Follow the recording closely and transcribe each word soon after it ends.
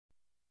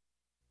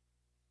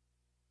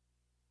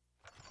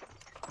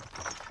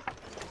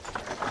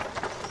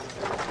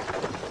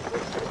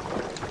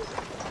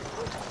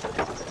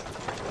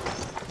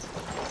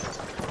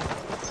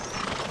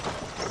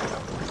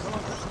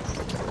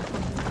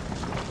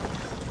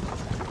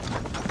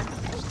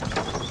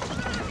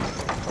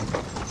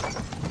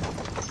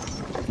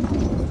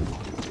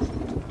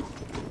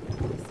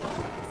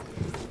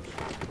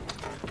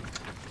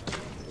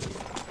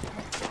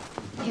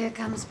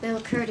comes Bill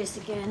Curtis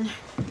again.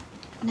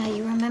 Now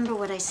you remember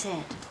what I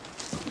said.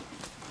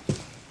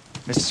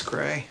 Mrs.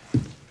 Gray?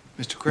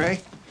 Mr.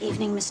 Gray?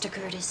 Evening, Mr.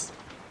 Curtis.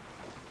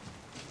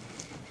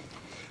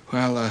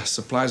 Well,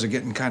 supplies are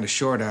getting kind of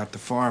short out at the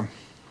farm.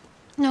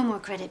 No more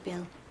credit,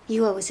 Bill.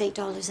 You owe us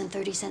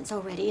 $8.30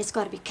 already. It's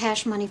got to be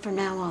cash money from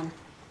now on.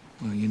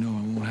 Well, you know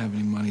I won't have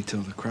any money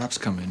till the crops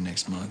come in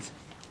next month.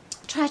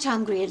 Try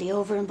Tom Greeley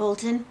over in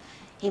Bolton.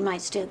 He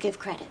might still give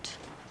credit.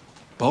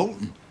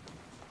 Bolton?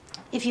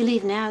 If you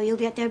leave now, you'll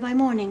get there by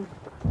morning.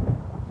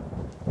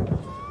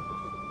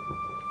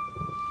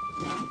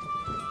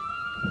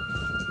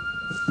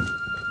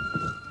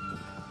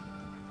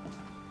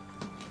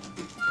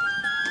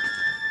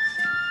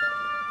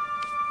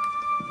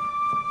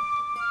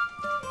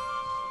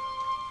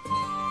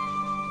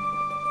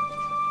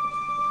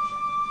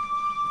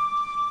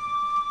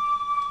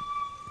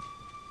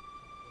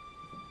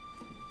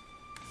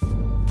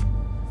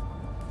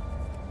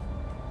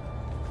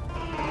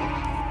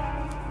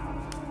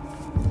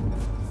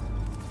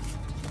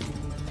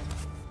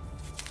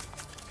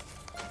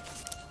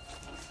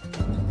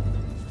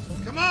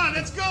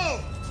 Let's go!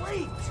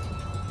 Wait!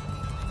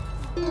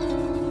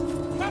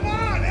 Come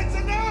on, it's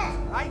enough!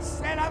 I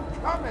said I'm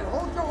coming.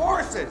 Hold your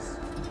horses.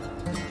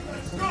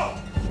 Let's go!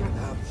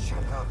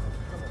 Shut up.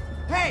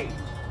 Hey!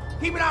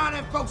 Keep an eye on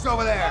them folks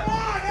over there. Come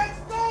on, let's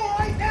go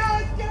right now!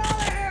 Let's get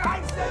out of here!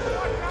 I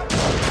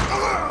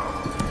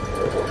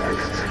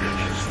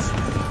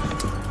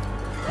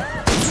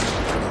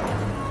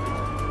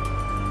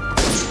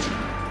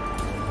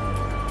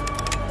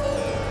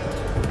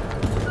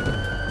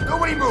said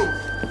nobody move!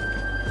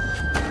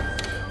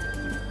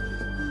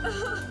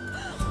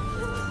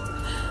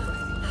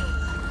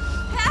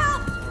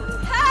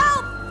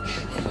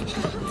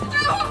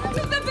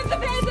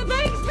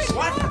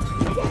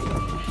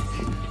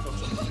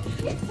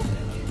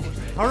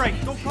 All right,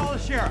 don't call the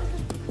sheriff.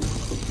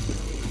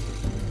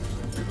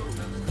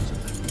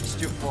 It's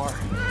too far.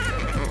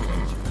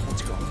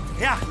 Let's go.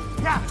 Yeah.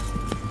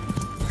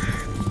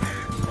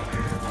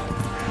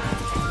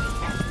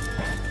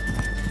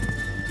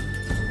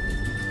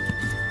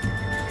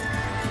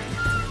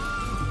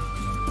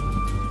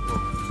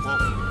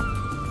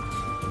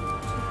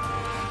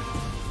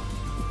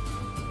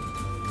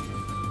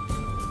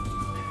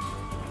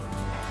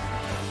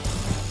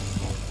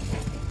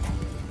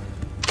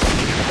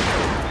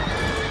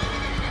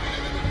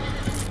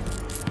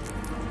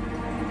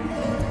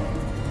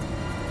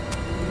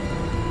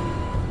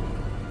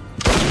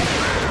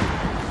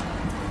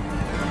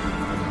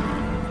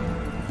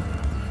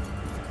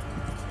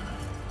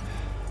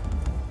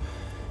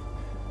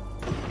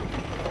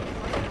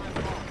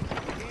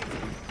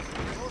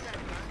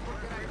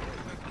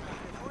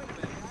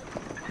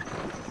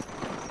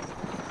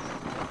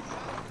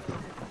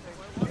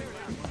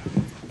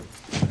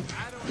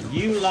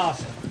 You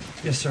lost him.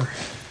 Yes, sir.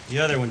 The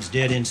other one's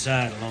dead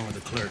inside along with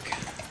the clerk.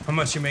 How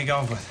much you make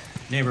off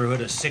with? Neighborhood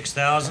of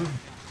 6,000.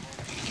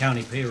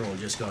 County payroll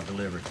just got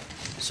delivered.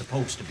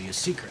 Supposed to be a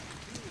secret.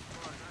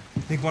 I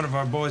think one of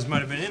our boys might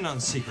have been in on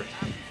the secret.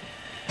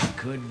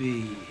 Could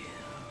be.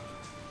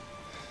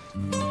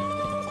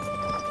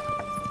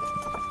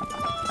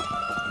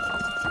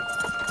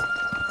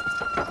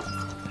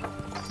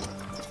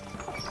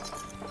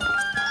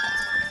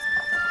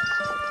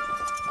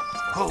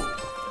 Oh!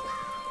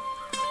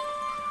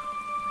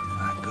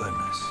 My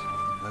goodness.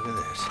 Look at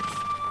this.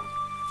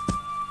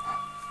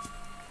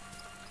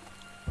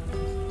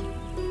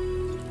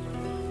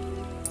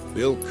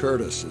 Bill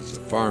Curtis is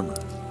a farmer,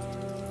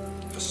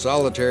 a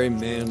solitary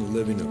man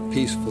living a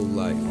peaceful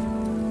life,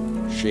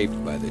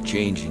 shaped by the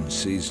changing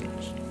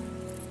seasons.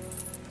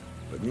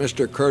 But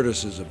Mr.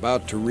 Curtis is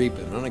about to reap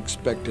an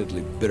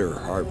unexpectedly bitter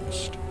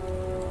harvest,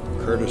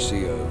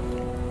 courtesy of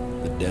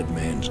the dead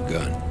man's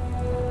gun.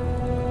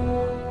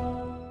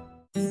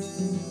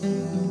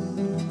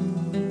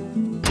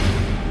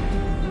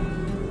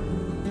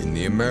 In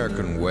the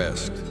American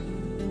West,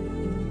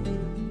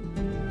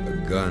 a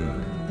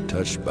gun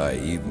touched by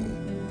evil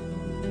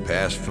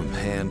passed from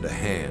hand to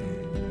hand,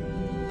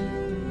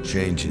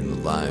 changing the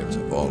lives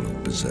of all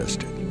who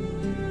possessed it.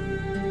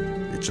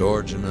 Its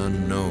origin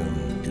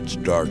unknown, its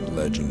dark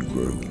legend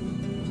grew,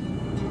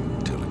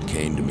 till it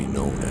came to be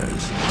known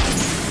as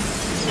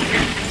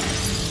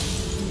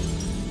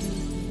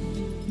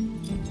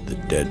the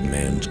dead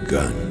man's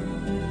gun.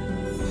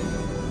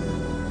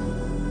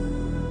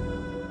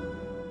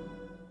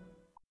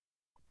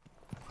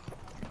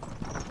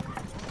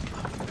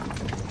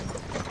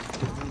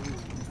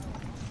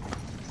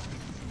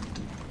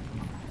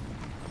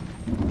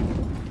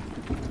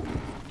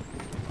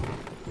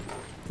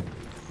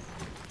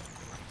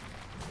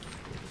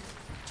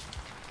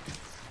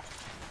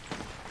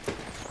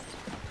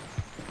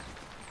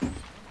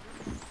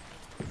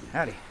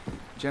 Howdy.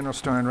 General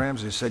Starn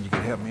Ramsey said you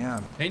could help me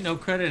out. Ain't no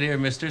credit here,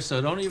 mister, so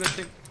don't even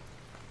think...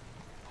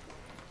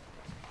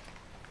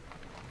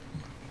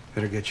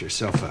 Better get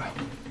yourself a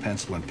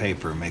pencil and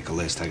paper and make a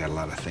list. I got a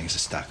lot of things to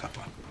stock up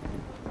on.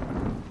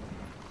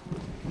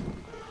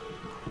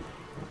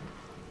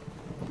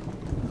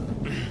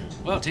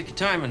 Well, take your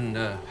time and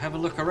have a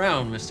look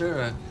around,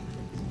 mister.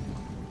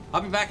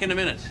 I'll be back in a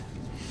minute.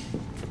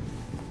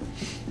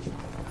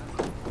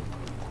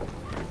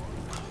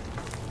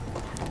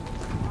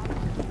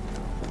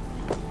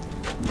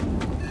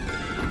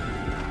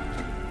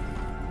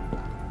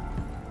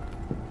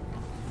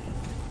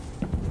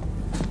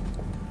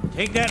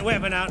 Take that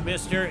weapon out,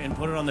 mister, and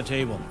put it on the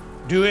table.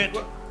 Do it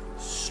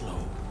slow.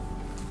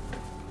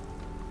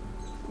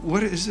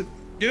 What is it?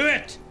 Do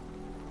it!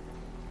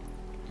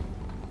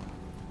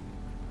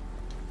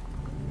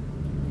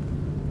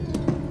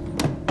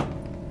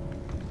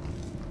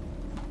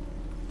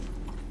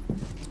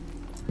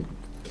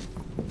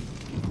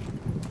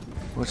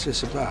 What's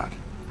this about?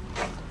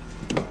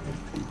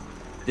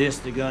 This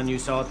the gun you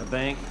saw at the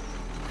bank?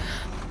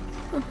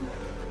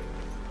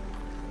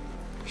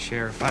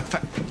 Sheriff,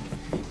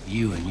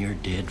 You and your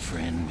dead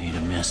friend made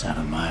a mess out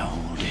of my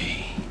whole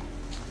day.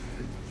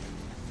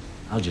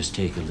 I'll just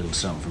take a little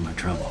something from her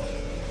trouble.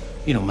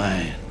 You don't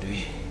mind, do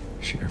you?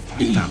 Sheriff,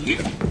 I found it.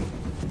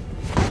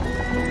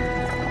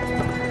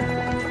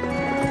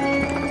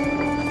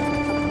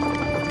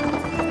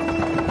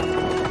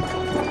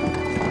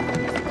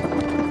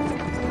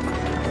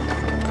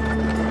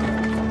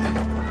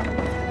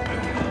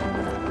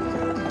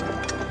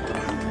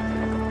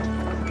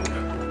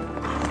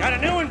 Got a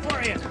new one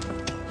for you.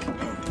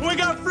 We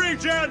got free,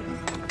 Jed.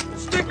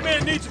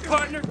 Stickman needs a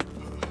partner.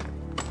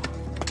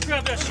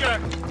 Grab that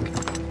shark.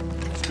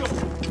 Let's go.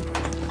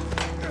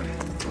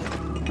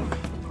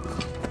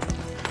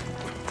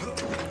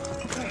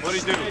 What'd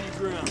he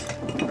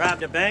do?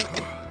 Robbed a bank,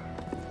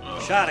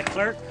 shot a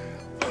clerk,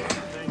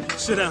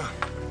 Sit down.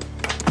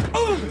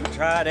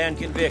 tried and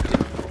convicted.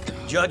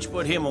 Judge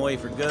put him away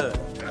for good.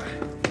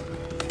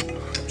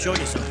 Show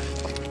you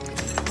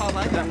something. All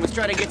I done was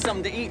try to get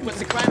something to eat. What's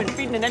the crime in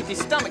feeding an empty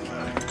stomach?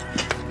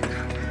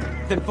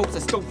 Them folks I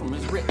stole from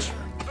was rich.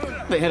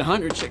 They had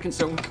 100 chickens,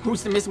 so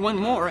who's to miss one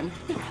more? And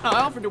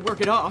I offered to work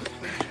it off.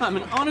 I'm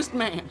an honest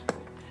man.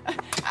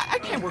 I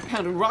can't work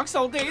pounding rocks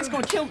all day. It's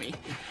gonna kill me.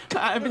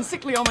 I've been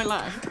sickly all my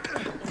life.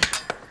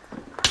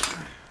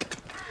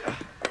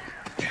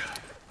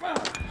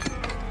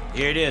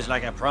 Here it is,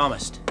 like I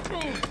promised.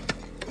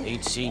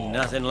 Ain't seen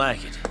nothing like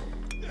it.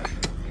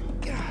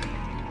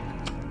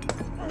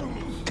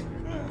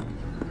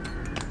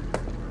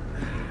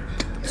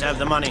 Let's have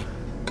the money.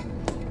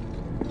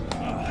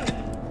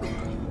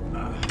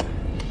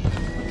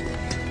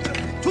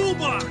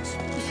 Toolbox!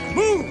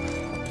 Move!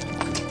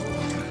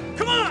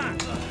 Come on!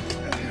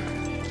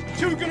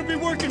 Two gonna be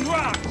working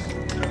rocks.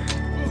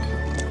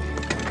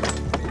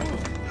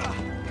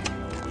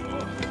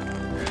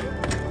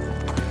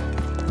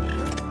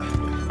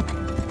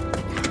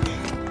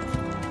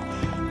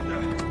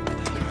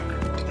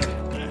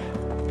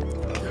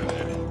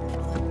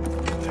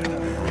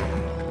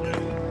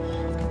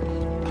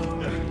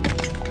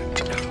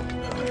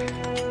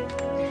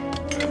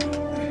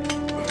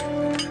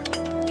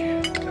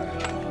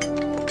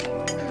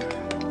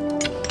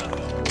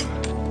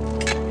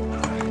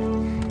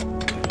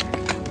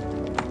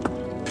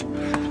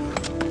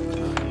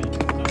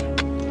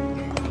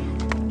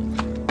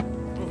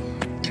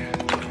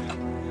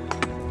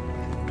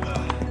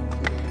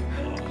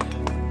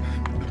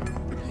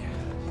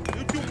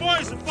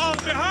 Boys are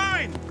falling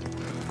behind!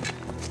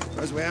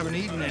 Because we haven't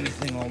eaten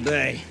anything all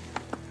day.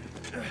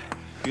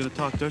 You gonna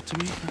talk dirt to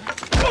me?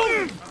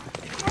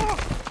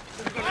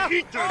 Gonna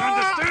eat dirt,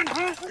 understand,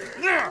 huh?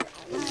 There!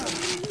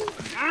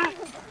 Huh?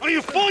 Are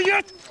you full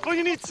yet? Or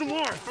you need some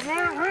more? Some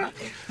more, huh?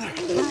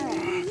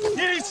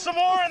 You need some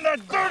more in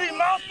that dirty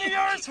mouth of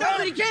yours,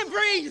 huh? He can't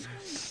breathe!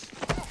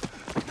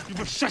 You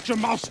better shut your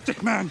mouth,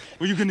 stick man,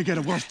 or you're gonna get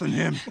it worse than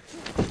him.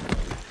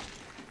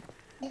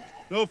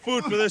 No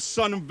food for this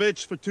son of a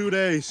bitch for 2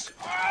 days.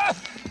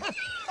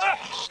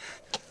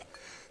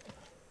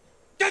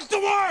 Get to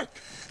work!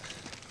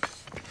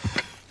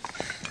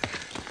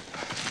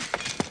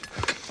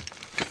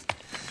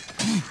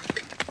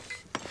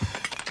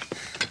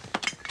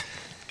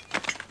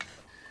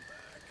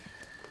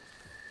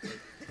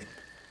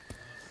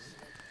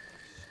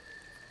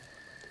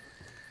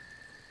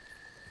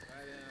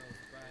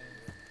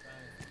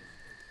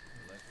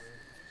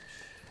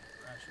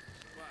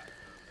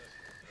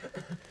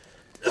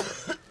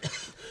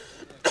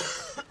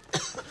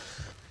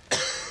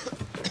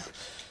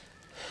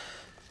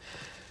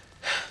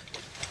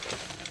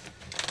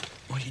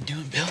 What are you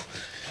doing, Bill?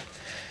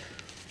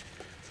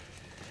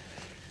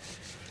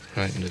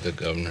 Writing to the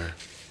governor.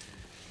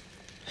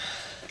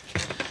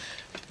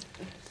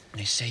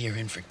 They say you're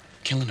in for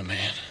killing a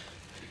man.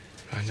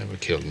 I never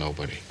killed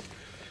nobody.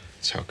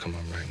 That's how come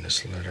I'm writing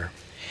this letter.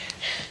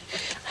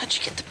 How'd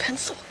you get the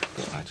pencil?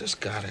 Well, I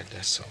just got it,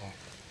 that's all.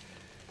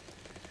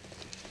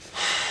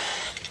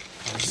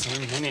 All of a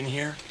sudden, men in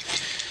here,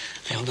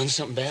 they all done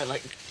something bad,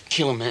 like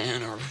kill a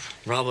man or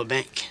rob a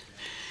bank.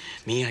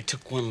 Me, I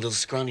took one little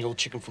scrawny old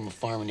chicken from a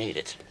farm and ate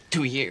it.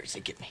 2 years,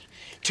 they get me.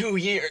 2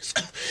 years.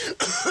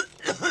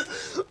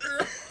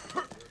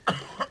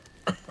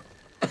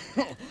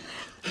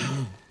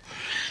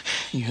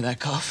 You hear that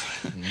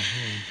cough?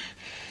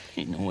 Mm-hmm.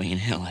 Ain't no way in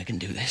hell I can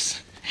do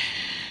this.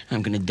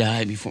 I'm gonna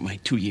die before my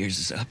 2 years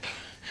is up.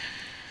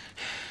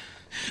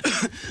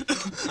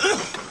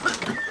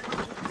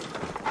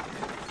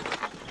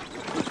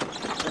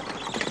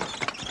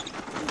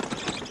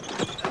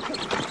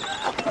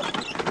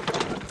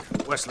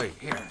 Wesley,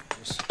 here.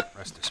 Just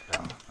rest a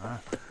spell, huh?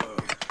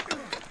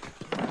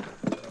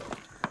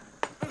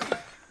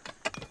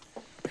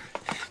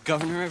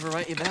 Governor ever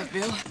write you back,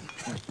 Bill?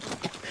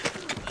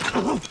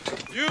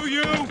 You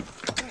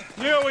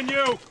and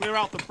you! Clear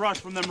out the brush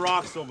from them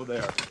rocks over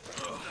there.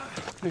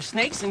 There's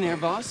snakes in there,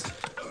 boss.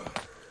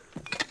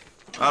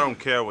 I don't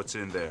care what's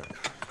in there.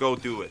 Go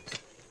do it.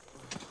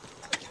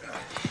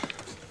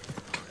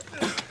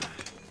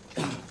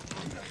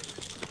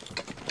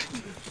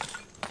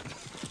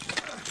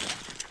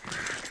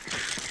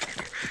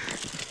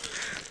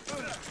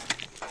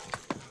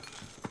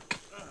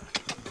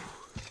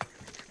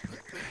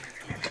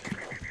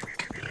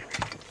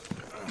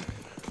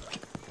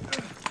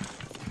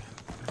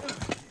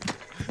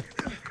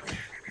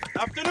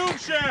 Afternoon,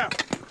 Sheriff.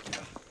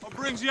 What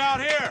brings you out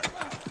here?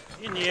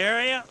 In the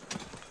area.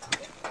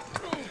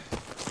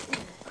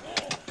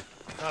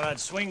 Thought I'd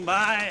swing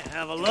by,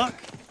 have a look.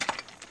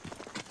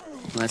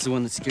 Well, that's the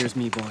one that scares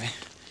me, boy.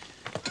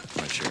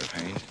 What, Sheriff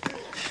Haynes?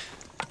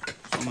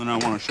 Something I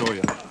want to show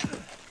you.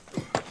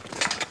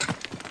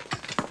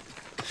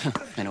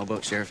 I know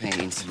about Sheriff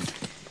Haynes.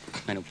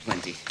 I know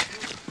plenty.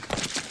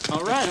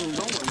 All right, I'm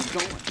going.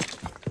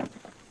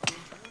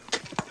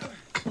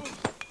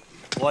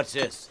 What's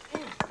this?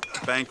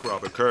 Bank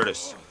robber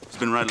Curtis. He's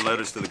been writing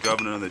letters to the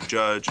governor and the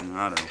judge and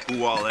I don't know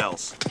who all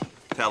else,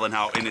 telling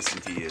how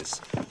innocent he is.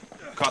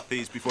 Caught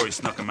these before he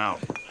snuck them out.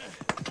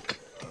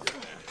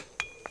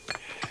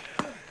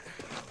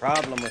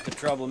 Problem with a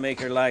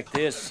troublemaker like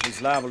this,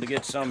 he's liable to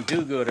get some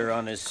do-gooder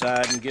on his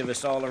side and give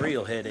us all a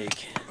real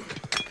headache.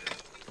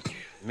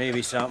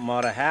 Maybe something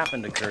ought to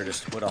happen to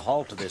Curtis to put a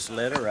halt to this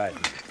letter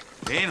writing.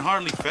 They ain't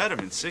hardly fed him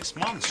in 6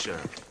 months,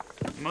 Sheriff.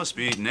 He must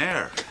be eating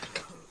air.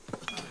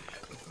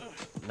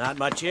 Not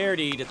much air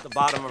to eat at the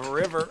bottom of a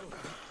river.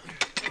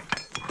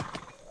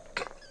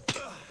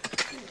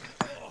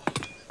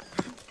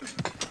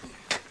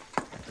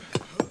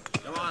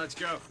 Come on, let's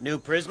go. New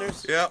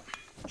prisoners? Yep.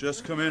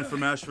 Just come in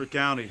from Ashford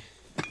County.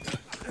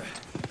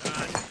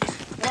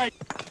 Right.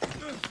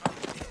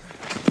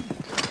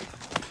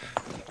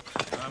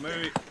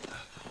 Maybe.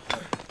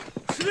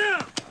 Sit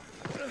down!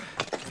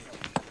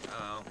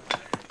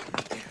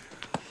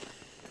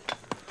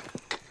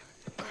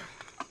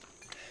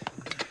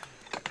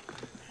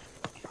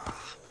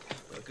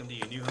 Welcome to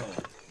your new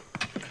home.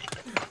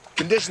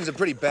 Conditions are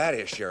pretty bad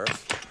here,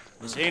 Sheriff.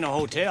 This ain't a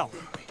hotel.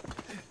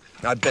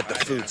 I bet the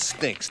food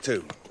stinks,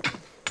 too.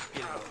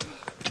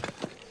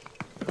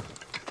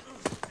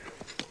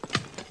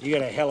 You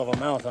got a hell of a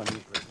mouth on you,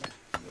 prisoner.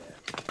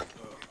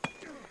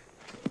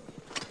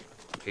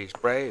 He's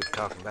brave,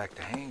 talking back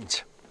to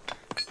Haynes.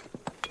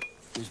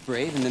 There's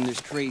brave, and then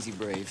there's crazy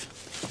brave.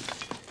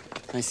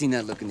 I seen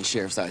that look in the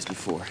sheriff's eyes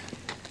before.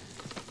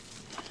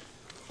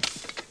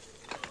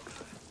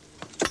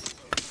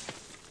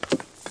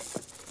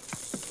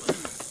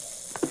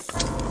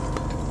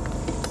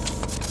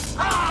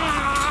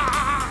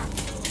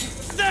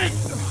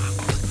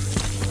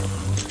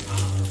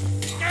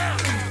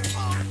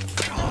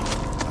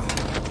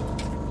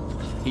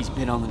 He's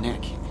bit on the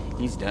neck.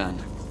 He's done.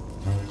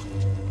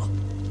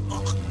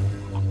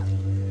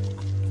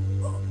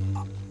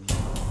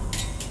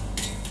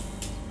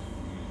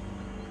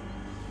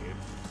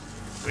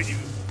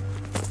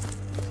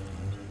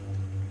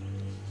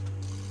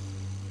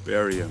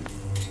 Bury him.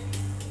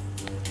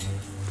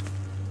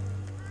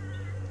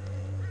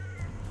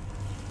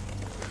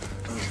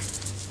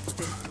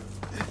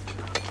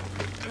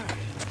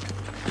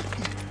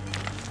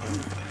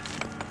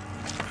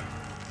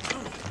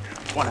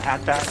 Want a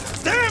hat back?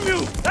 Damn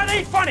you! That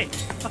ain't funny!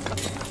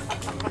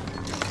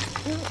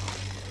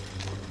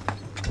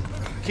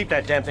 Keep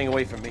that damn thing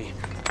away from me.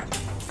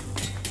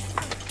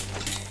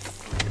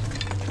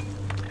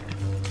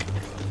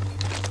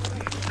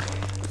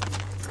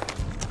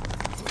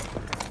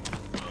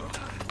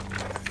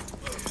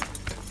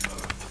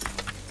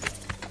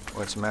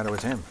 What's the matter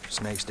with him?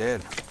 Snake's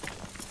dead.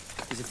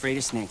 He's afraid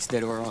of snakes,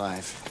 dead or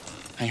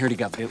alive. I heard he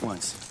got bit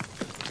once.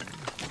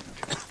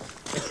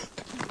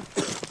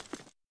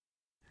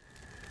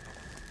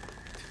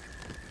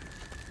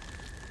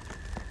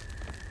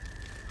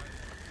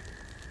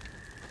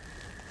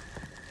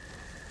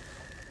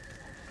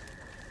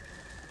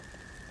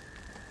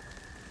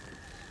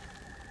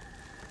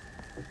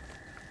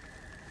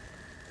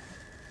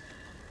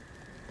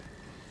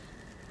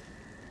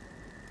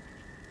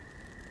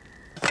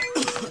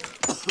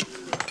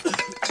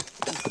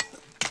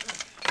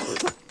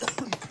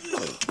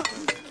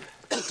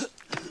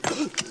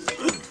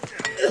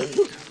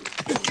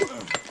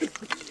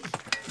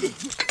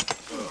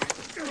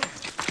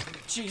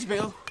 Jeez,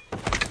 Bill.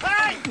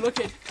 Hey! Look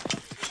at...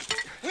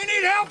 We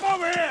need help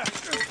over here!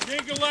 You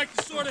ain't gonna like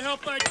the sort of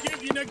help I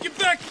give you. Now get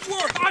back to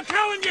work! I'm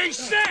telling you, he's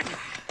sick!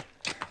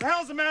 The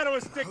hell's the matter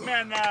with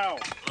Stickman now?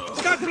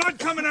 He's got blood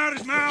coming out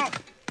his mouth!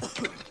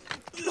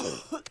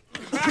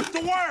 Back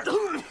to work!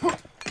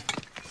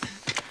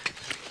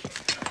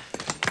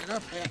 Get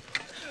up here.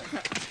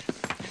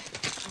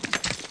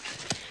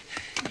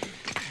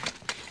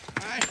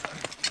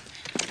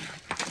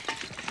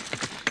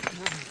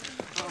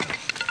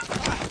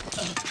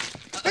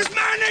 This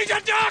man needs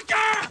a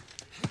doctor!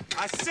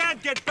 I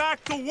said get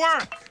back to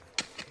work!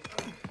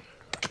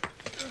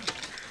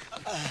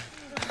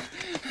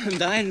 I'm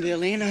dying,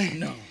 Billy, and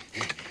I...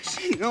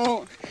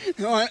 No,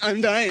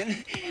 I'm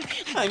dying.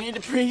 I need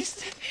a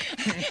priest.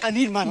 I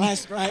need my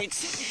last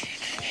rites.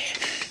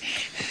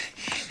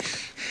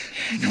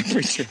 No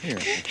priest are here.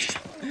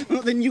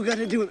 Well, then you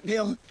gotta do it,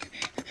 Bill.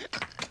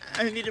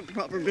 I need a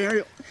proper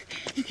burial.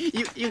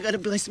 You gotta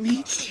bless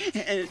me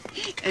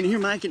and hear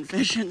my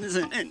confessions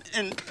and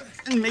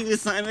make the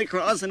sign of the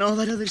cross and all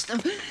that other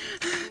stuff.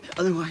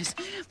 Otherwise,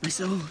 my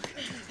soul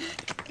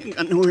ain't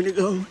got nowhere to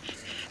go. All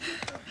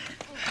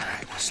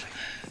right, Wesley.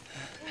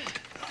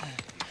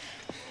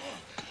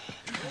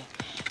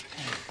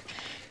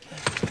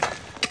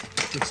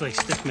 Looks like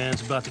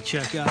Stickman's about to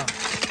check out.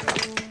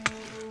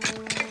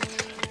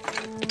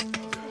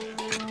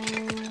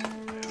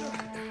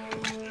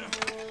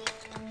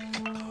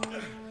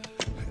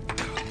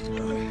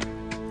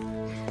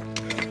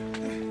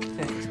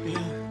 Thanks,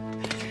 Bill.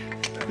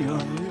 You're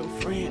a real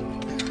friend.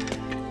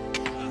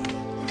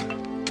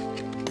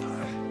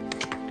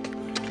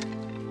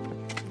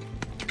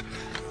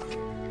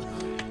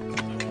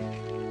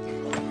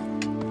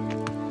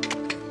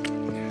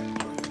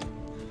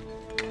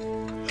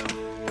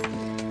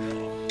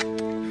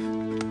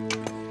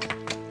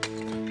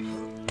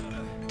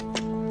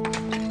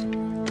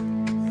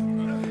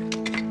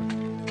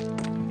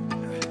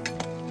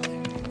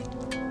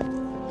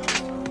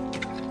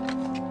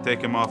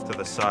 Take him off to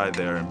the side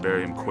there and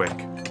bury him quick.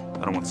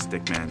 I don't want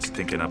Stickman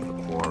stinking up the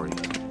quarry.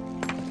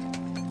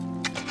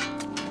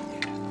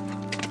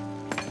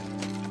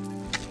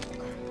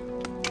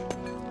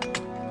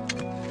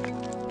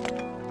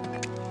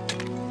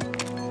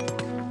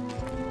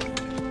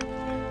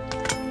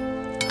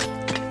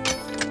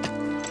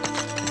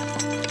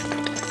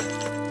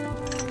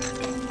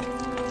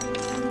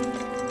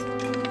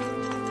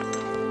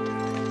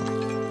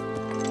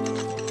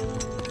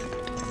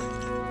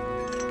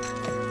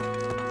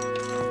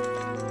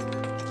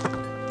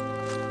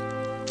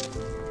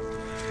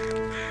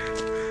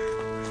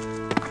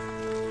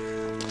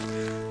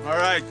 All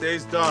right,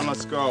 day's done.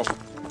 Let's go.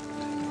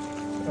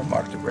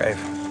 Mark the grave.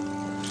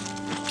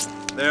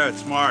 There,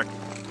 it's marked.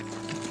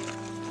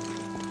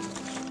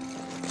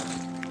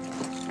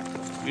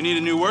 You need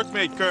a new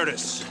workmate,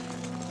 Curtis.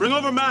 Bring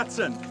over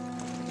Matson.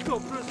 Go,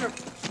 prisoner.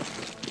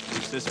 At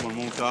least this one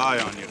won't die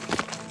on you.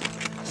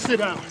 Sit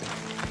down.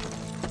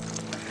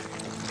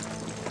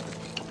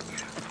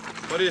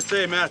 What do you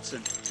say,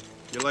 Matson?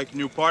 You like a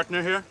new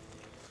partner here?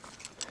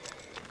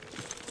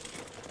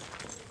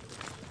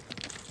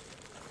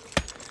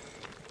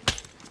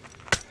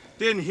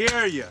 Didn't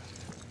hear you.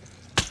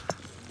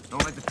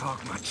 Don't like to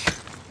talk much.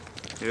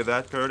 Hear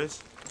that,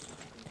 Curtis?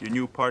 Your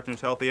new partner's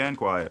healthy and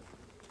quiet.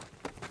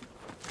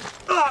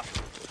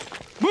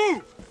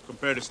 Move!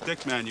 Compared to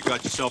Stickman, you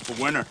got yourself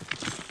a winner.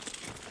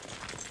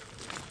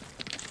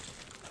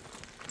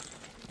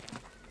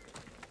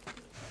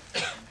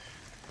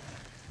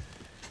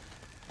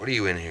 What are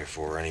you in here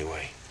for,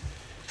 anyway?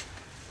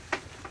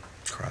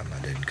 Crime I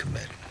didn't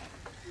commit.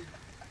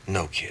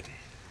 No kidding.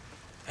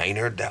 I ain't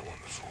heard that one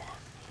before.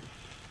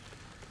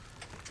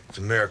 It's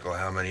a miracle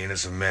how many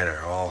innocent men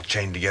are all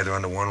chained together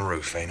under one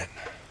roof, ain't it?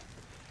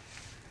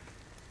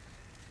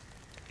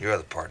 Your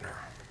other partner,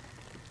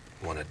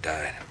 the one that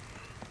died,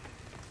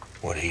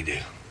 what'd he do?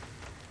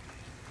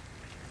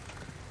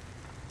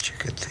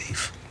 Chicken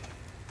thief.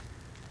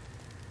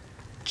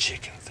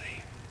 Chicken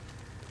thief.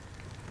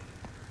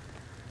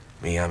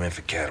 Me, I'm in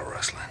for cattle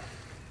rustling.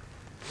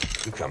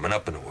 You coming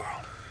up in the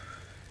world.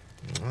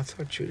 I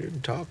thought you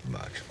didn't talk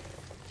much.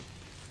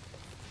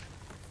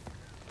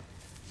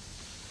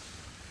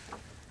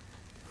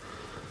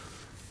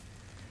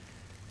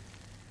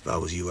 If I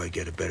was you, I'd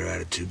get a better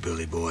attitude,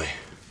 Billy boy.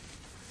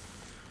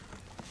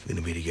 We're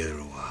gonna be together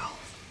a while.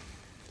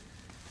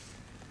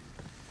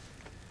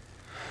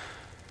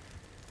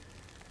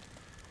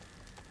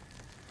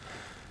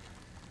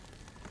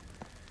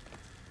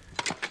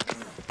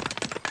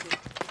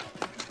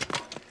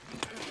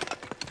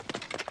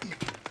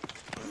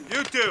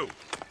 You two,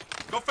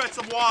 go fetch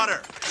some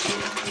water.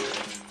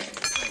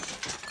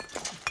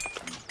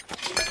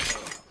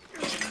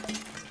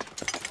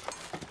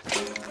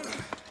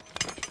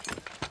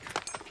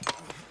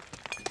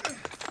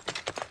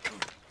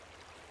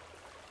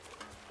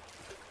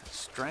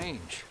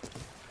 Strange.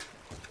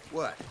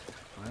 What?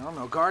 Well,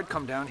 no guard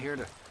come down here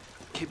to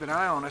keep an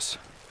eye on us.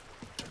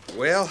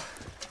 Well,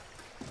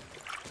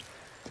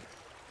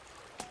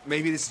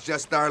 maybe this is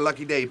just our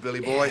lucky day, Billy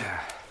boy.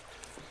 Yeah.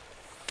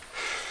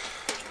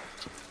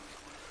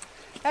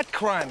 That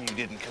crime you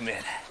didn't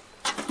commit.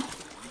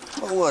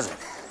 What was it?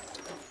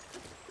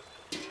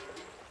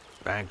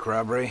 Bank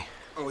robbery.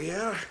 Oh,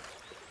 yeah?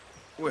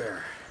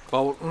 Where?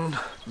 Bolton,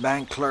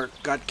 bank clerk,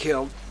 got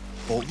killed.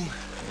 Bolton?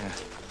 Yeah.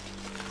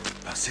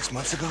 6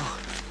 months ago?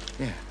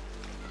 Yeah.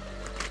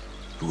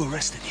 Who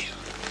arrested you?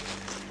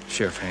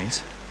 Sheriff Haynes.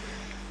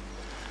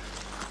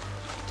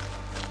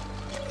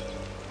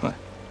 What?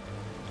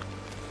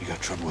 You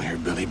got trouble here,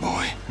 Billy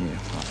boy. Yeah,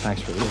 well,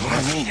 thanks for the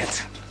I mean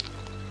it.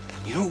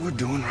 You know what we're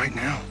doing right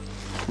now?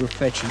 We're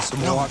fetching some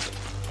No. water.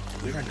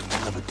 We're in the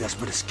middle of a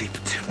desperate escape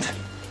attempt.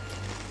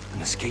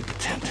 An escape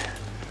attempt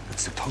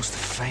that's supposed to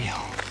fail.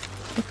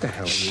 What the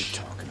hell are you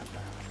talking about?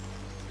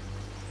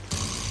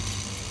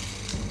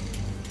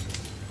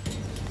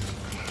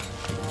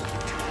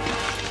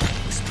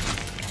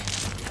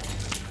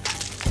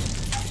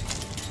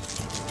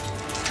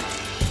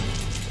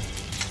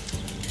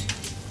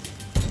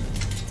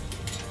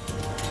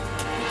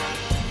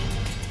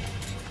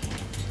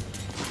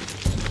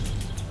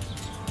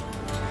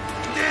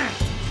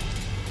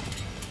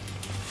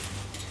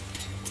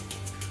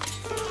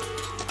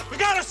 We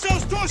got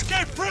ourselves 2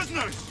 escaped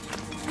prisoners!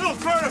 Bill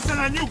Curtis and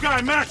that new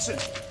guy, Maxson.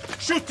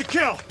 Shoot to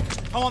kill.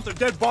 I want their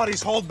dead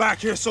bodies hauled back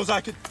here so as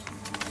I could...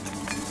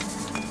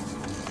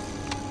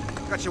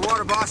 Got your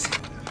water, boss?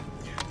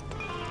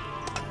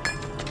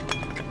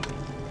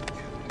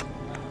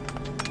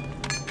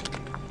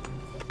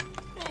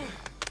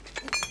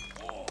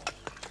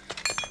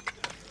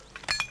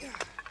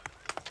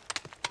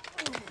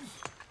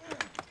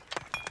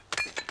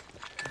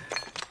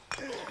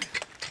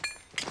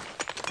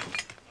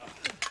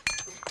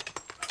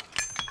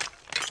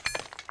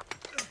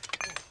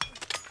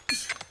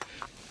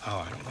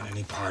 Oh, I don't want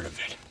any part of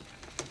it.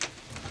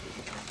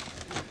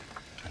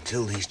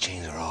 Until these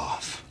chains are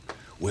off,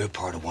 we're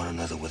part of one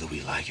another whether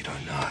we like it or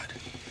not.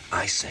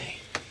 I say,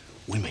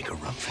 we make a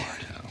run for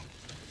it.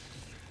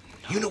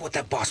 You know what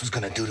that boss was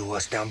gonna do to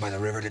us down by the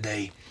river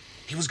today?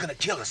 He was gonna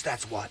kill us,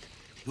 that's what.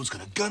 He was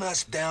gonna gun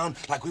us down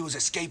like we was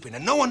escaping,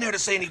 and no one there to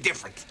say any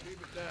different.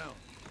 Keep it down.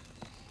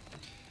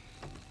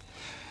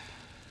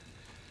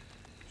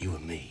 You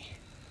and me,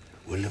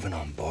 we're living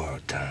on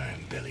borrowed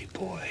time, Billy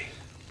boy.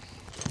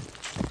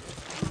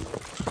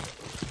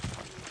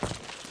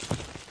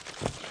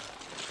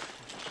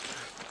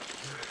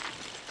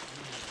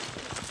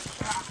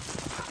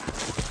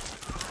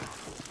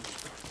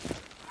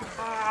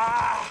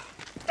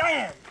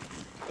 Damn!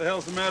 What the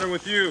hell's the matter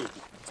with you?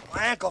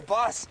 My ankle,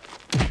 boss.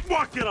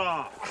 Walk it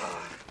off!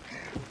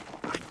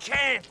 I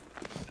can't.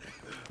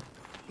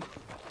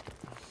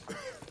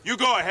 You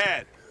go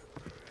ahead.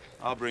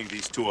 I'll bring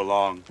these 2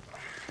 along.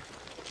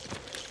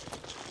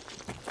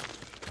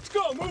 Let's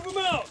go, move them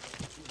out!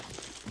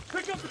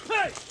 Pick up the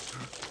pace!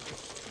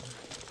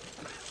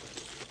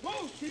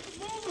 Move, keep it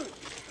moving!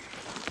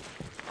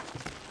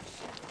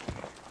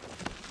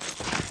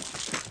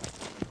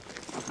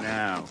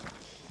 Now.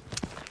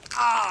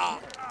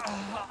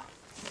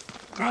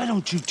 Why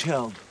don't you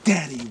tell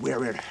Daddy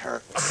where it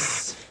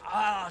hurts?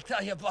 I'll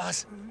tell you,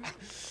 boss.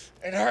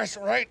 It hurts,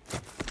 right?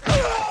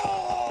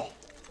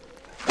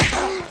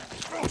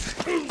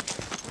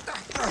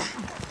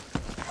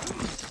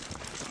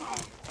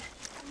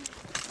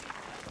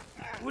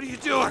 What are you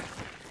doing?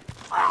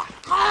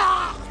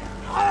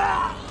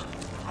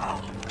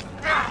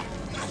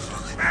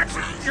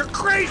 Maxson, you're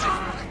crazy!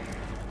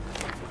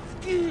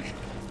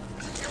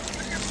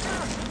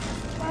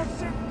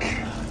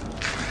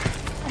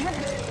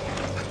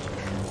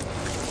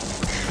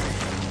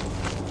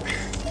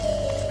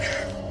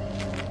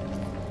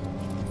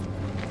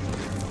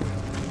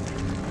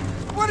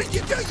 What did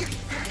you do? You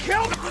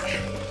killed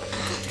him!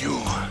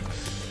 You...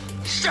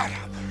 shut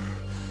up!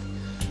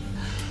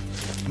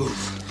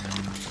 Move.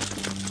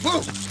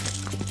 Move!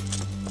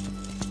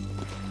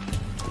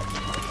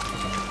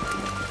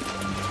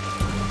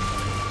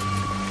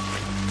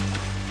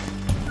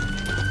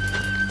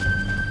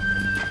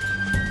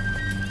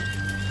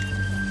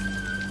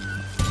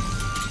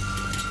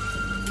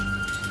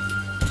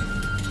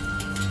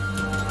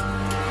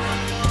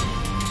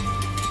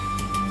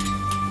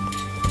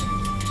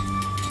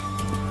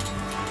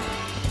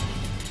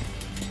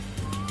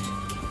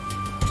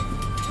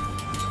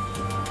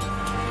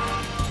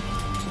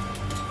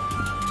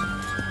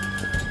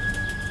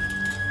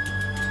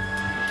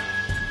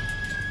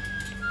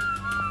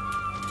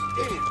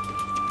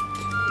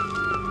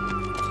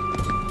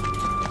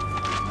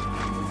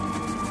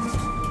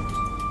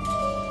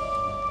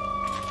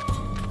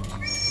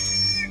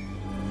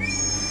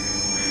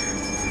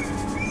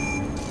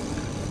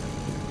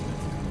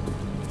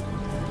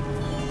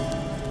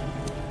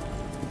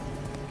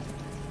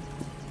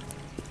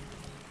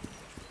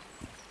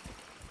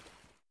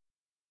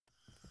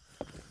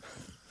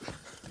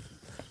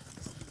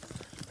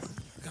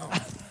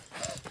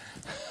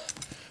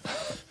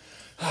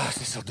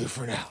 This'll do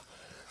for now.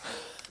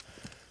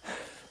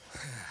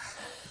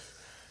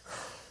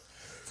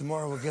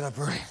 Tomorrow we'll get up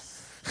early.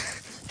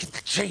 Get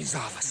the chains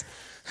off us.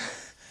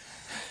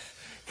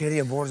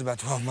 Canadian border's about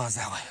 12 miles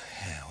that way.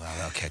 Yeah, well,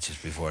 they'll catch us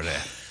before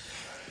that.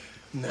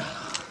 No.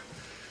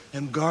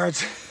 Them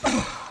guards,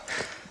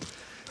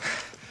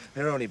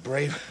 they're only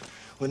brave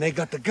when they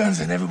got the guns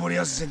and everybody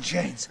else is in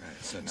chains.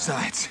 Right, so now...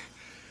 Besides,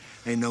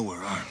 they know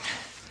we're armed.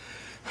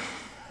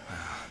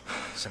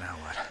 So now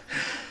what?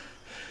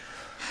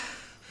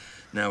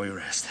 Now we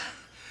rest.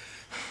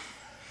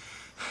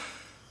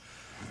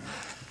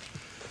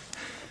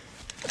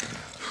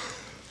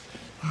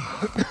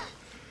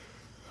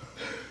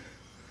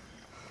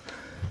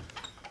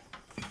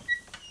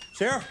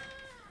 Sheriff!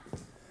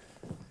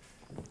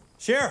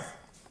 Sheriff!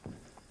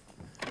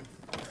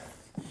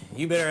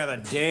 You better have a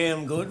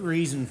damn good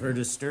reason for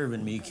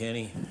disturbing me,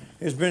 Kenny.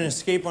 There's been an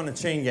escape on the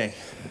chain gang.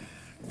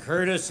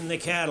 Curtis and the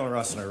cattle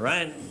rustler,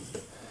 right?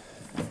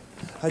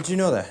 How'd you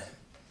know that?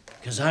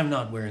 Because I'm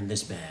not wearing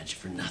this badge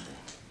for nothing.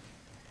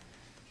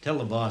 Tell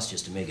the boss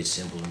just to make it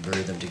simple and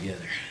bury them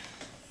together.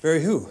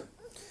 Bury who?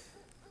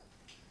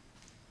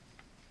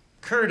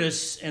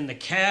 Curtis and the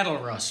cattle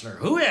rustler.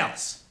 Who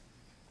else?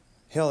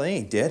 Hell, they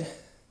ain't dead.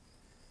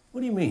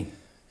 What do you mean?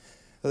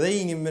 Well, they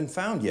ain't even been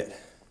found yet.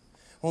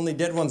 Only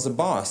dead one's the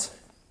boss.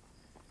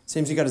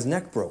 Seems he got his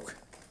neck broke.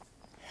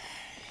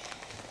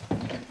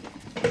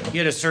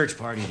 Get a search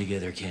party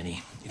together,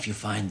 Kenny. If you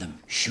find them,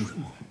 shoot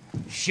them.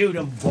 Shoot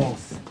them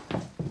both.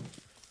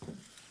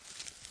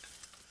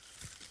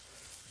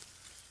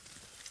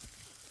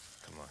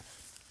 Come on.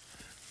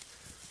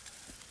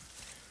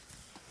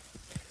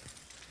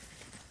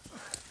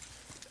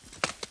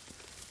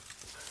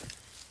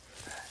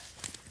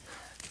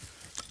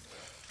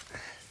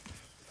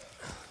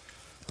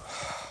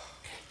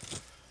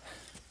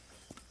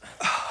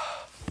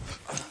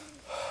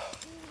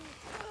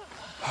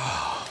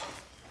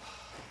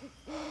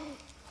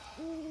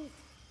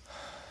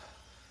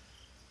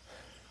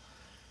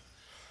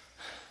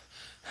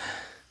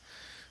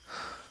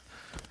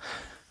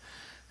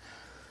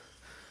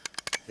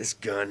 This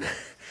gun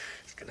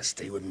is gonna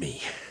stay with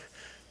me.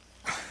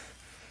 What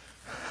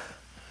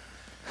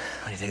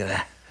do you think of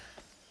that?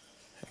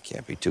 It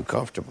can't be too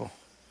comfortable.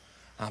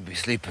 I'll be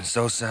sleeping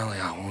so soundly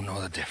I won't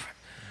know the difference.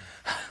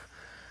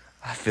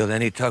 I feel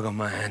any tug on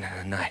my hand in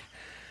the night.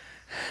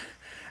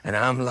 And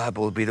I'm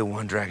liable to be the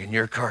one dragging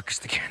your carcass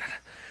to Canada.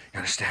 You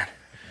understand?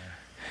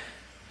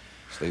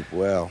 Sleep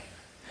well.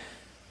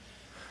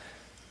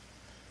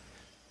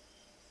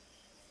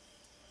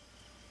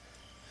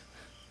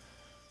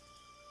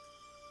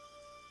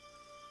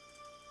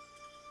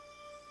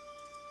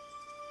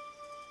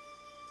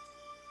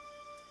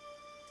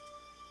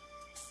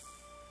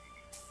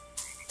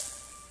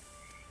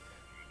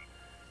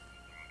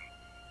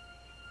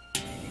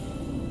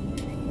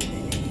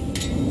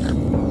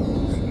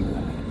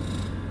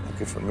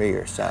 For me,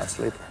 you're a sound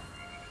sleeper.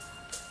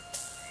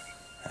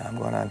 I'm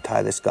going to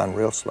untie this gun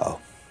real slow.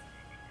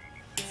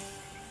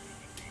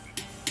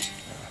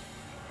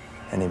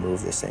 Any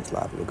move, this thing's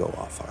liable to go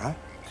off, all right?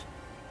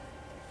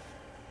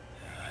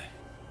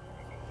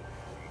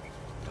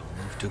 Don't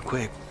move too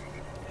quick.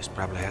 This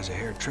probably has a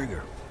hair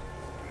trigger.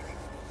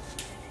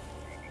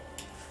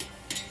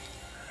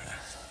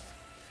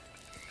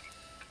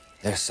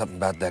 There's something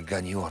about that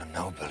gun you ought to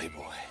know, Billy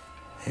boy.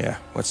 Yeah,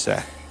 what's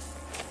that?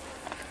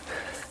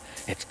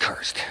 It's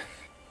cursed.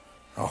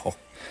 Oh.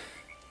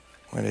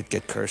 When did it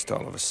get cursed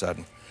all of a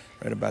sudden?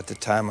 Right about the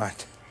time I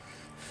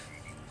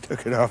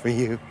took it off of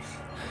you.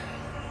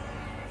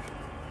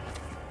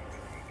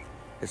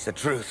 It's the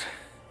truth.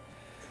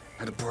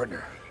 I had a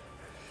partner.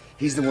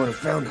 He's the one who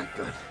found that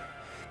gun.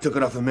 Took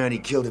it off a man he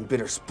killed in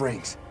Bitter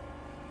Springs.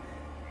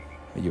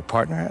 Your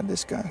partner had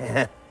this gun?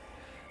 Yeah.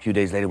 A few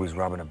days later, he was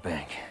robbing a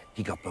bank.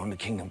 He got blown to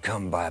Kingdom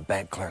Come by a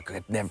bank clerk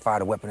that never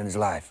fired a weapon in his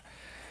life.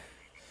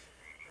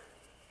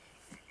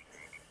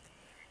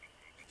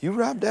 You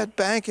robbed that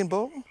bank in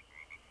Bolton?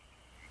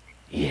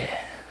 Yeah.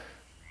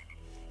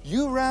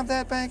 You robbed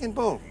that bank in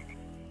Bolton?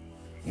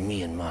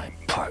 Me and my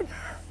partner.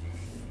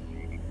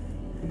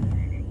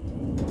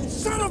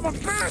 Son of a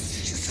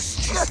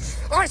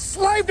bitch! I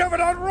slaved over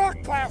that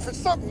rock pile for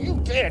something you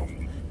did.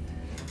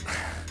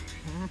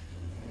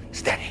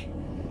 Steady.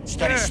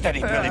 Steady,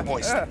 steady, Billy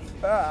boy. Steady.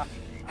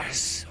 There's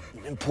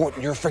something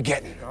important you're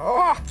forgetting.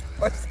 Oh,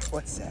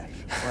 what's that?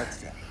 What's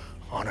that?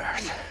 On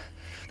Earth,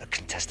 that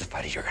can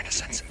testify to your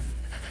innocence.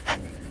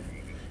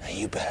 Now,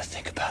 you better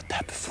think about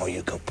that before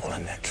you go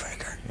pulling that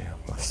trigger. Yeah,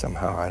 well,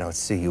 somehow I don't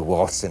see you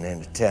waltzing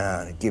into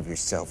town and give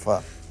yourself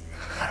up.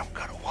 I don't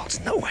gotta waltz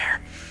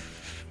nowhere.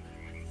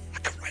 I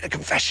could write a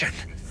confession.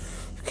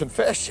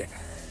 Confession?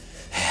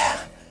 Yeah.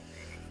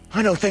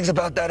 I know things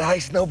about that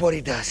heist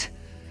nobody does.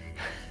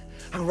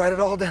 I'll write it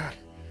all down.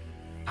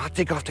 I'll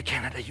take off to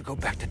Canada, you go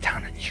back to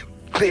town, and you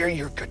clear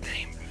your good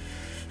name.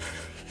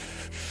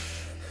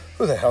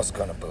 Who the hell's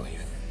gonna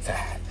believe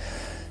that?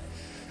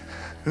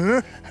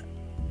 Huh?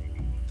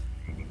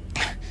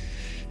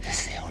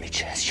 This is the only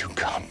chance you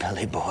got,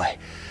 Billy boy.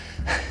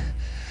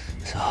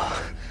 So,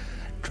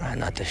 try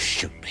not to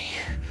shoot me.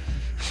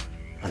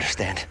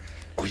 Understand?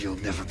 Or you'll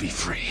never be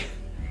free.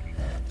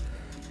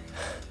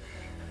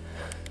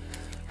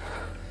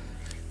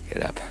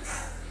 Get up.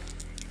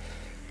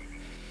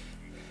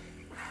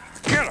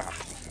 Get up!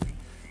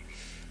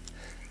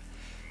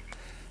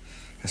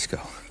 Let's go.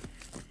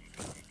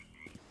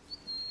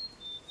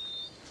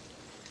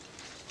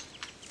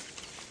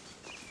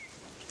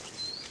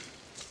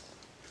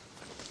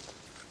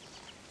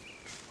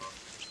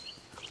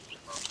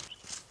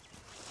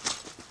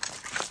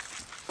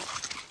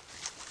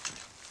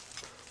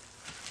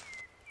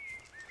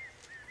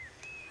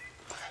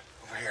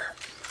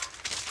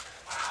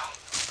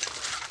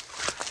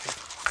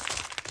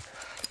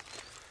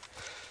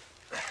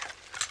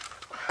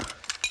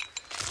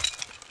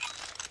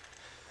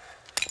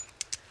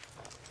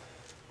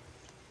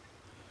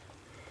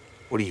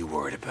 What are you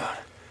worried about?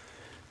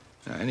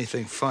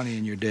 Anything funny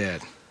in your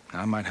dad.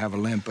 I might have a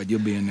limp, but you'll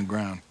be in the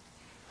ground.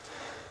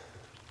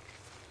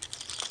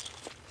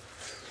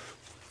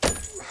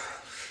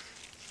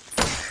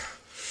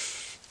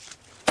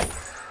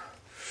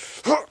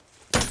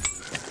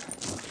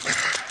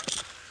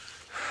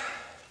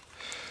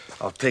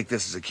 I'll take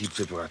this as a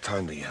keepsake of our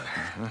time together.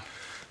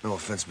 No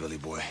offense, Billy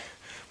boy.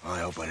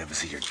 I hope I never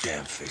see your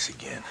damn face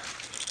again.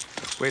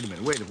 Wait a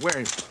minute, where?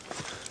 You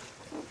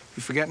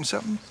forgetting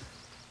something?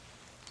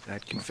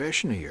 That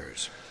confession of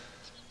yours.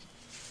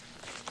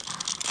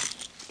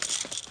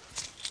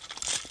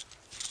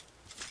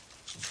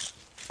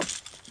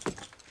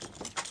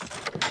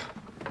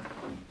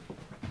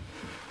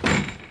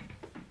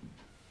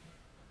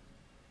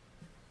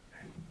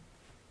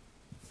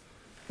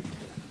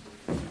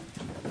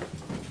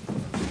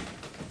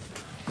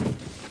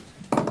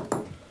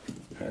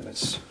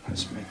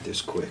 Let's make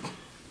this quick.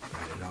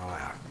 Write it all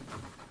out.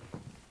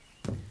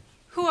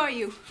 Who are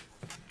you?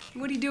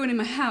 What are you doing in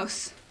my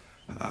house?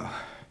 I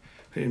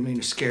didn't mean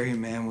to scare you,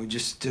 ma'am. We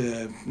just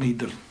need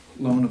the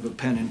loan of a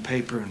pen and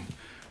paper, and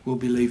we'll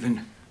be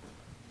leaving.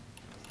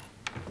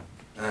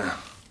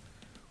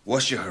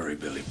 What's your hurry,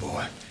 Billy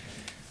boy?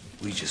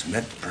 We just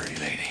met the pretty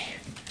lady.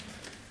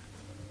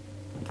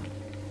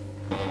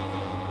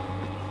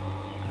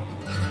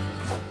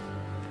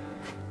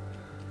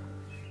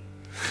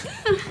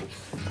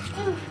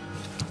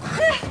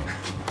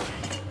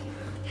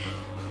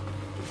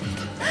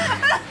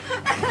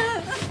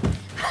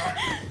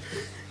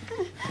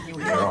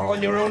 You're all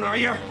on your own, are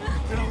you?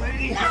 Little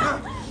lady, huh?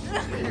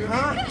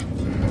 Huh?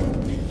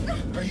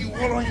 Are you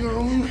all on your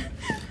own?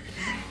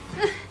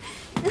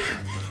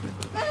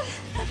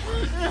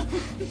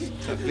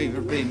 Leave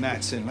her be,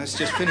 Matson. Let's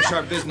just finish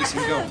our business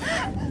and go.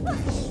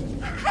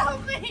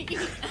 Help me!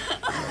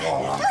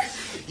 Oh,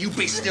 you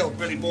be still,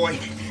 Billy boy.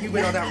 You've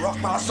been on that rock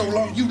pile so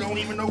long, you don't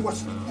even know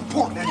what's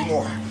important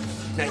anymore.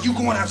 Now, you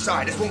go on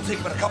outside. This won't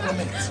take but a couple of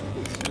minutes.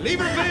 Leave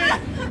her be!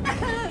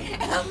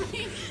 Help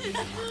me!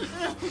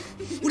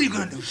 What are you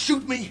gonna do,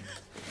 shoot me?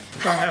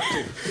 Don't have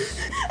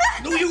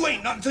to. No, you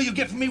ain't. Not until you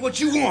get from me what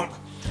you want.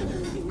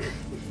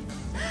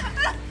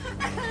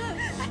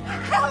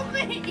 Help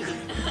me!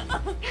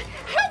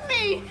 Help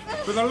me!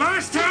 For the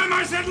last time,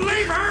 I said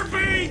leave her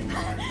be!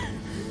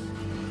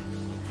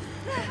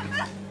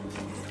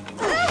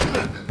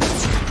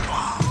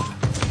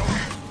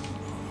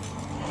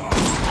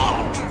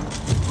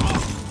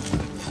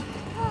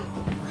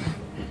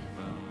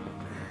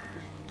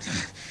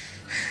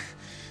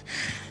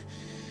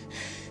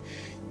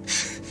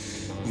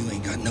 You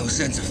ain't got no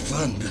sense of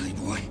fun, Billy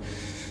boy.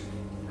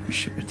 You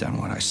should have done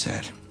what I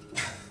said.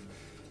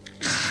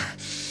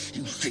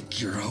 You think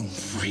you're home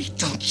free,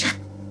 don't you?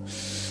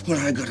 Well,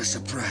 I got a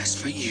surprise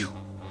for you.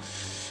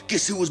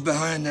 Guess who was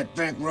behind that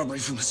bank robbery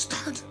from the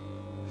start?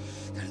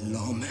 That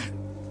lawman.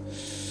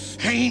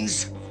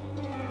 Haynes.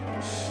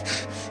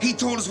 He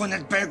told us when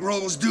that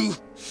bankroll was due.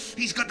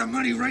 He's got the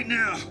money right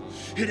now.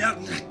 Hid out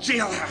in that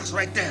jailhouse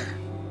right there.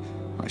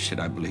 Why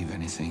should I believe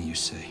anything you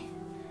say?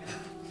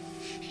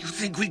 You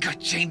think we got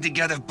chained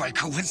together by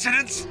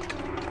coincidence?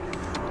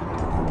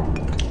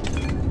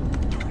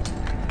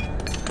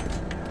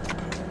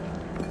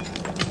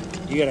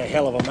 You got a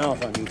hell of a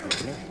mouth on you,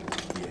 partner.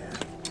 Yeah.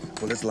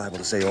 Well, it's liable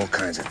to say all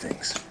kinds of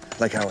things.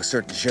 Like how a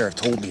certain sheriff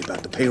told me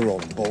about the payroll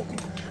in Bolton,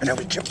 and how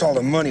we kept all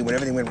the money when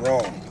everything went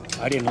wrong.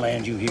 I didn't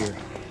land you here.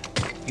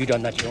 You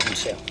done that your own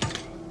self.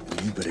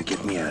 You better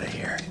get me out of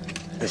here,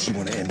 unless you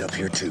want to end up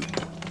here too.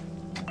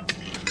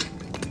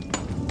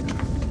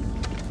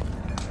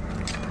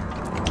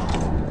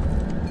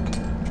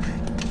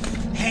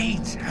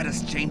 Haynes had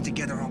us chained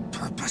together on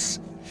purpose.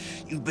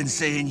 You've been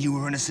saying you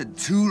were innocent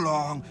too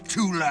long,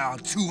 too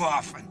loud, too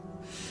often.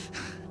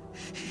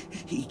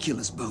 He'd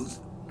kill us both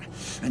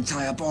and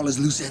tie up all his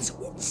loose ends at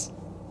once.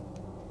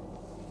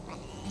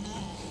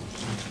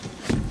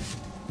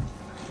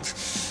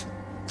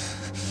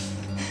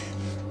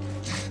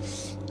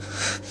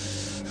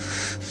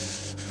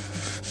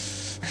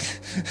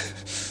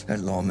 That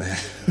lawman,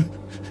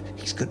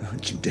 he's gonna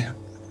hunt you down.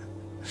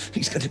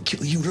 He's gonna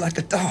kill you like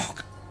a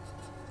dog.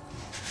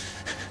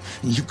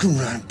 You can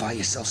run by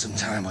yourself some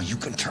time, or you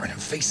can turn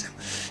and face him.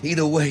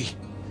 Either way,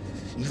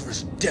 you're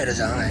as dead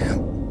as I am.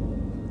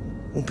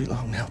 Won't be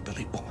long now,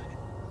 Billy boy.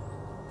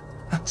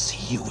 I'll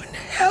see you in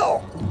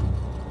hell.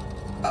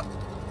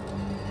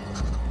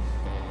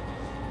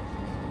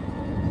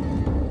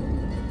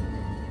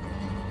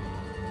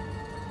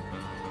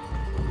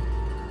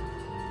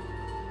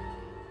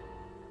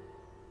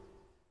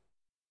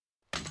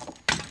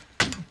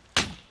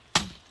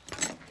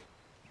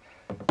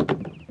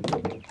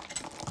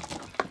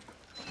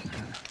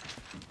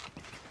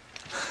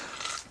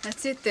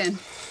 That's it then.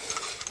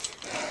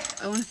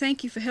 I want to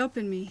thank you for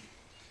helping me.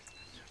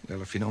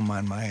 Well, if you don't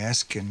mind my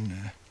asking,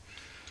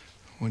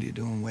 what are you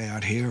doing way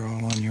out here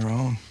all on your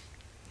own?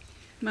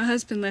 My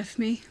husband left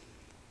me.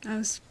 I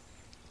was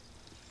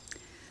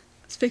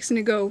fixing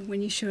to go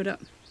when you showed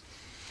up.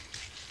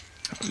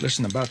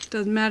 Listen, about...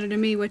 Doesn't matter to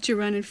me what you're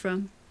running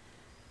from.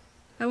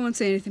 I won't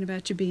say anything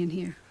about you being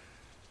here.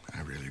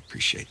 I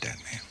Appreciate that,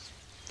 man.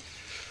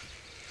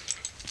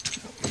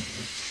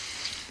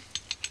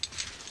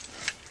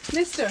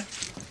 Mister.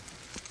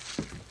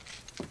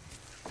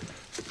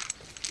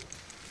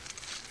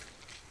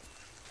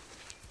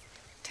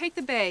 Take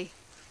the bay.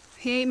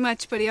 He ain't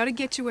much, but he ought to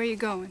get you where you're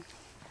going.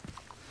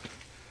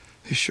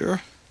 You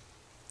sure?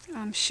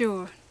 I'm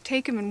sure.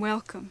 Take him and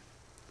welcome.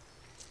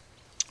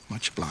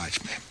 Much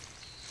obliged, ma'am.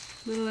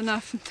 Little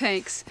enough, and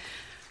thanks.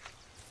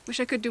 Wish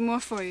I could do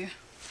more for you.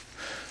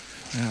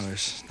 Well,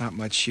 there's not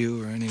much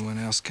you or anyone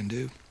else can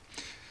do.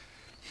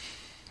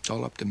 It's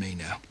all up to me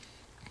now.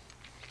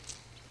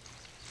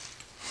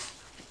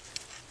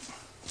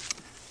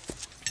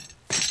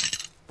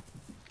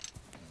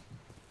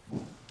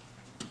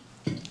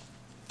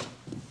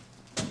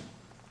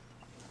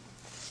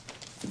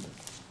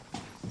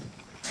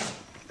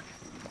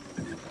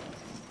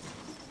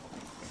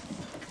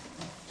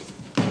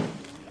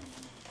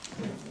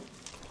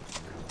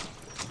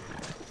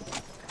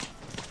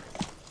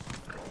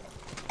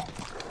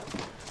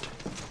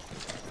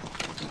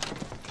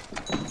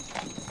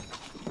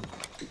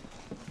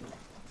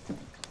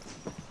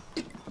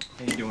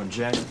 How you doing,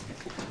 Jack?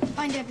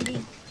 Fine,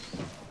 Deputy.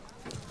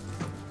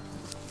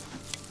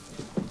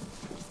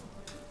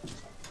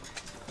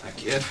 Hi,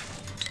 kid.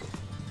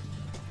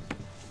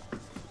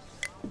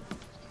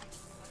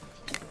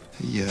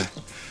 Hey,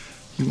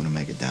 you want to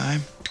make a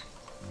dime?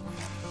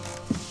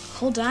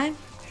 Whole dime?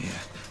 Yeah.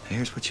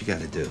 Here's what you got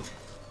to do.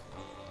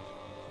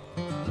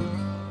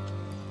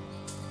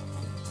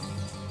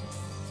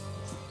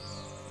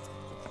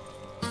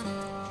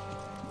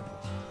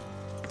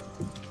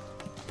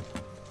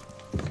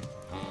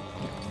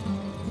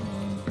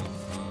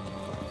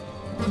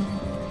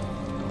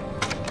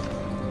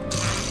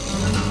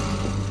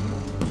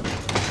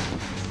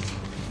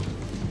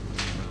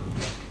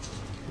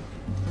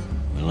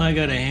 I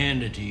gotta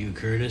hand it to you,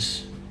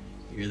 Curtis.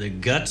 You're the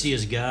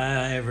gutsiest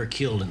guy I ever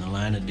killed in the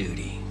line of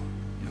duty.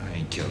 I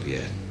ain't killed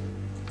yet.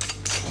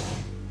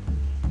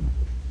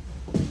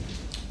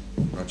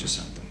 Brought you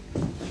something.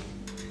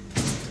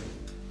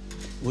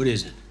 What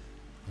is it?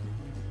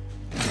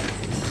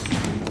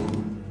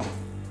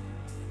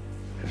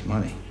 There's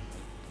money.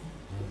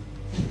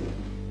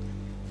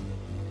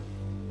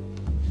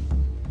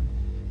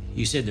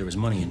 You said there was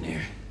money in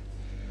there.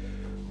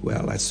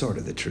 Well, that's sort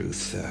of the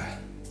truth.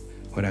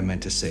 What I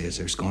meant to say is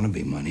there's gonna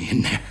be money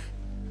in there.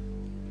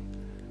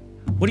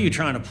 What are you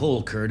trying to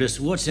pull, Curtis?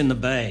 What's in the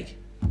bag?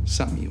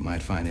 Something you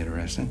might find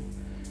interesting.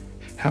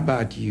 How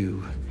about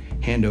you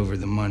hand over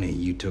the money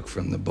you took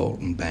from the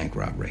Bolton bank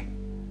robbery?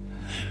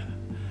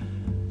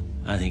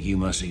 I think you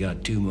must have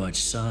got too much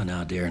sun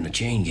out there in the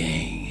chain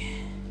gang.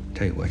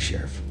 Tell you what,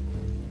 Sheriff.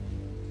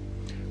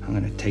 I'm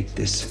gonna take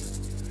this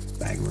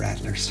bag of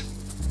rattlers.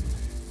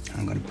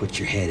 I'm gonna put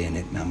your head in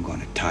it and I'm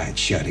gonna tie it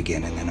shut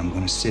again, and then I'm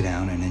gonna sit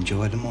down and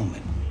enjoy the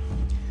moment.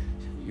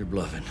 You're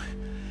bluffing.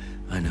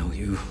 I know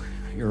you.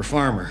 You're a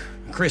farmer,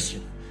 a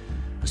Christian,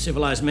 a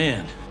civilized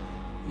man.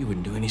 You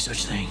wouldn't do any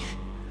such thing.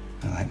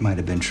 Well, that might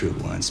have been true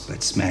once,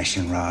 but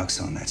smashing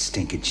rocks on that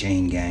stinking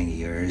chain gang of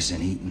yours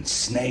and eating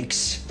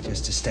snakes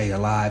just to stay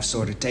alive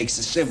sort of takes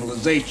the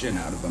civilization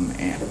out of a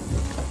man.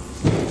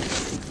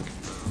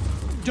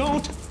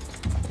 Don't!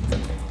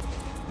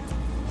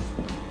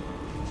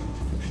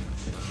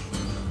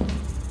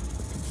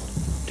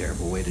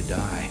 Terrible way to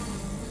die.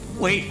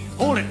 Wait,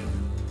 hold it.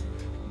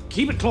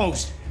 Keep it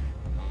closed.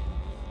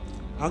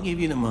 I'll give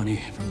you the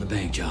money from the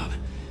bank job.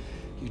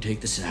 You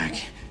take the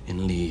sack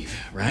and leave,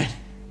 right?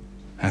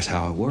 That's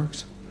how it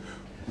works.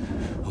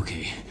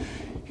 Okay,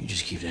 you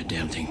just keep that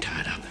damn thing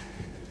tied up.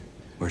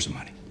 Where's the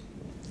money?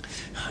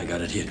 I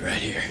got it hid right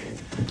here.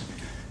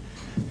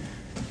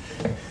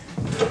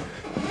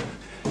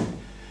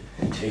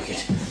 Take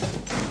it.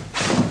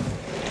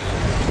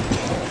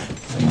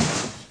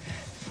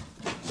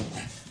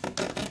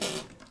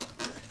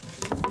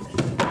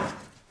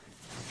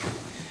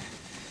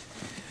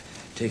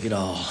 Take it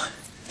all.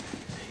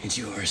 It's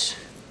yours.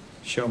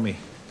 Show me.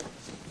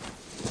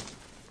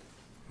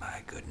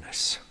 My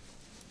goodness.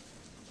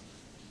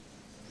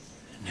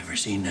 Never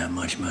seen that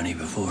much money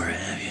before,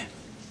 have you?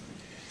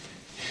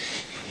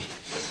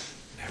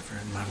 Never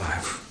in my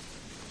life.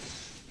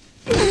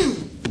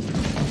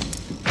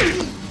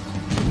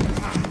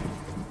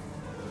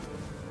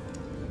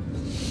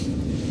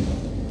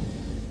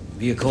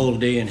 Be a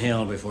cold day in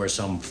hell before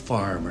some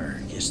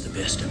farmer gets the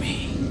best of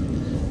me.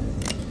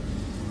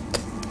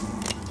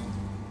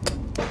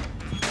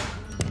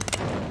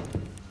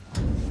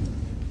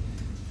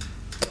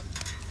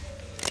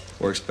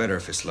 Works better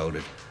if it's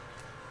loaded.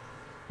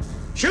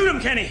 Shoot him,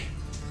 Kenny!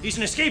 He's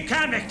an escaped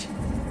convict!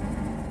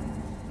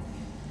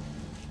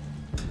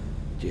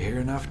 Did you hear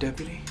enough,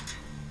 Deputy?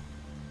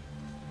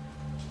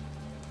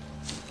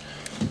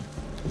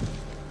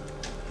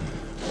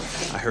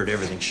 I heard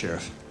everything,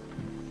 Sheriff.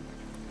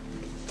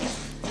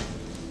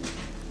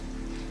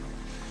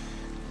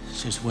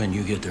 Since when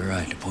you get the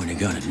right to point a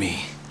gun at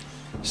me?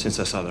 Since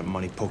I saw the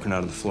money poking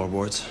out of the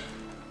floorboards.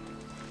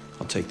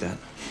 I'll take that.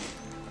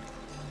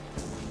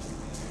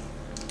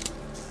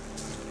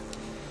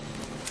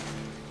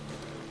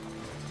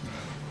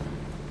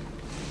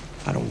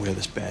 I don't wear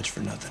this badge for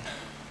nothing.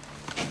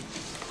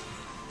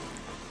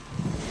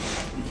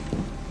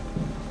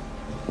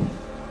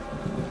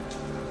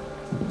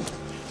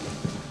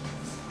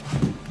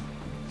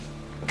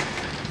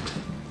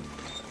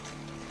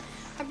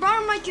 I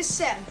brought him my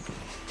cassette.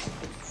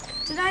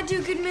 Did I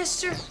do good,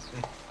 mister?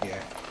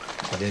 Yeah,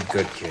 you did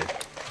good, kid.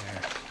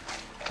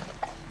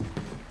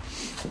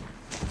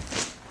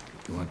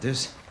 You want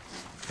this?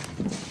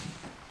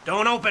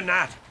 Don't open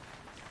that.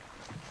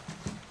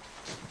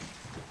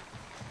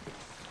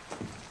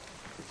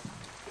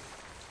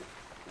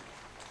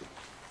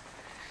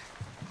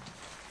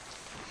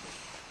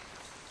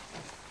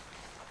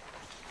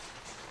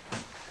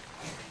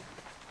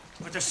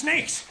 But the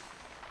snakes!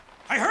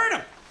 I heard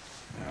them!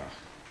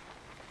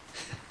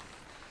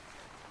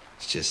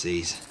 It's just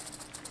these.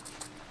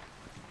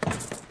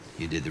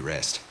 You did the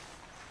rest.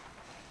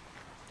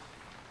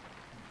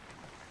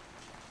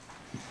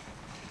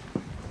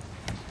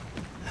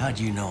 How'd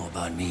you know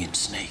about me and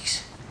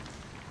snakes?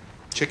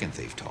 Chicken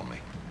thief told me.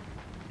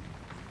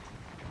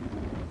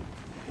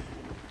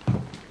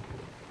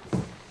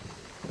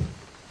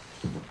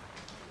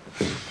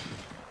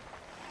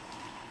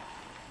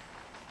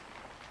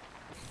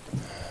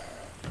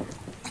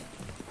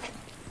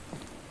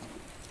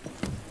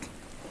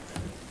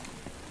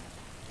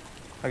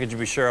 How could you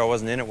be sure I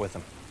wasn't in it with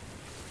him?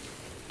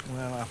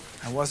 Well,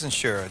 I wasn't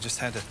sure. I just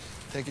had to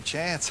take a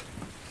chance.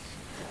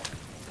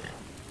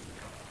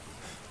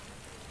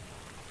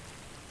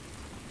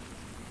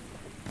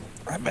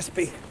 I must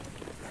be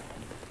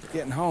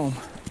getting home.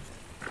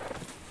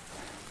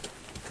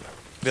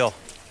 Bill,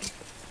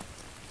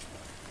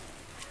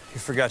 you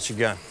forgot your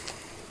gun.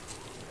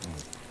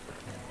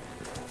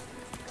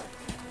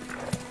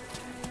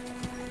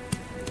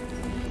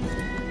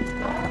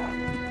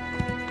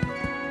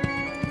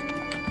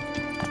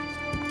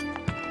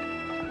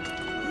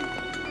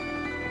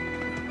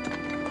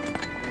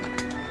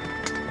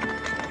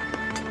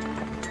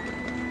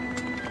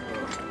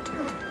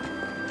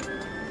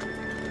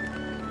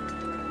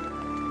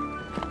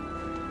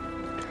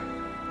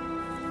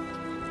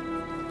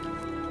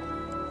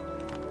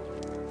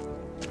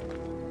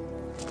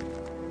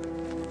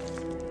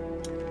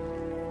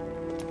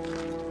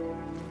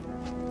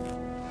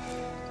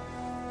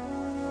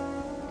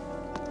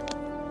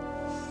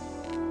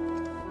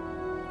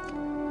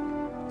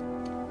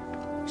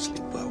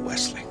 Sleep well,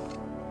 Wesley.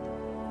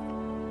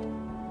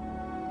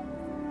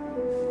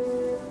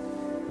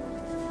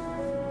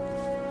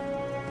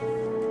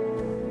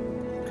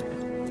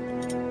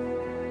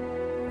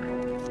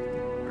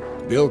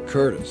 Bill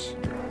Curtis,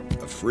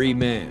 a free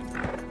man,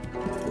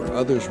 where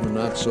others were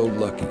not so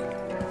lucky.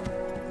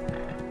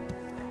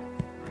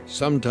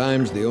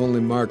 Sometimes the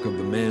only mark of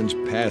the man's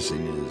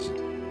passing is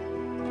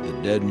the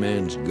dead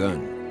man's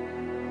gun.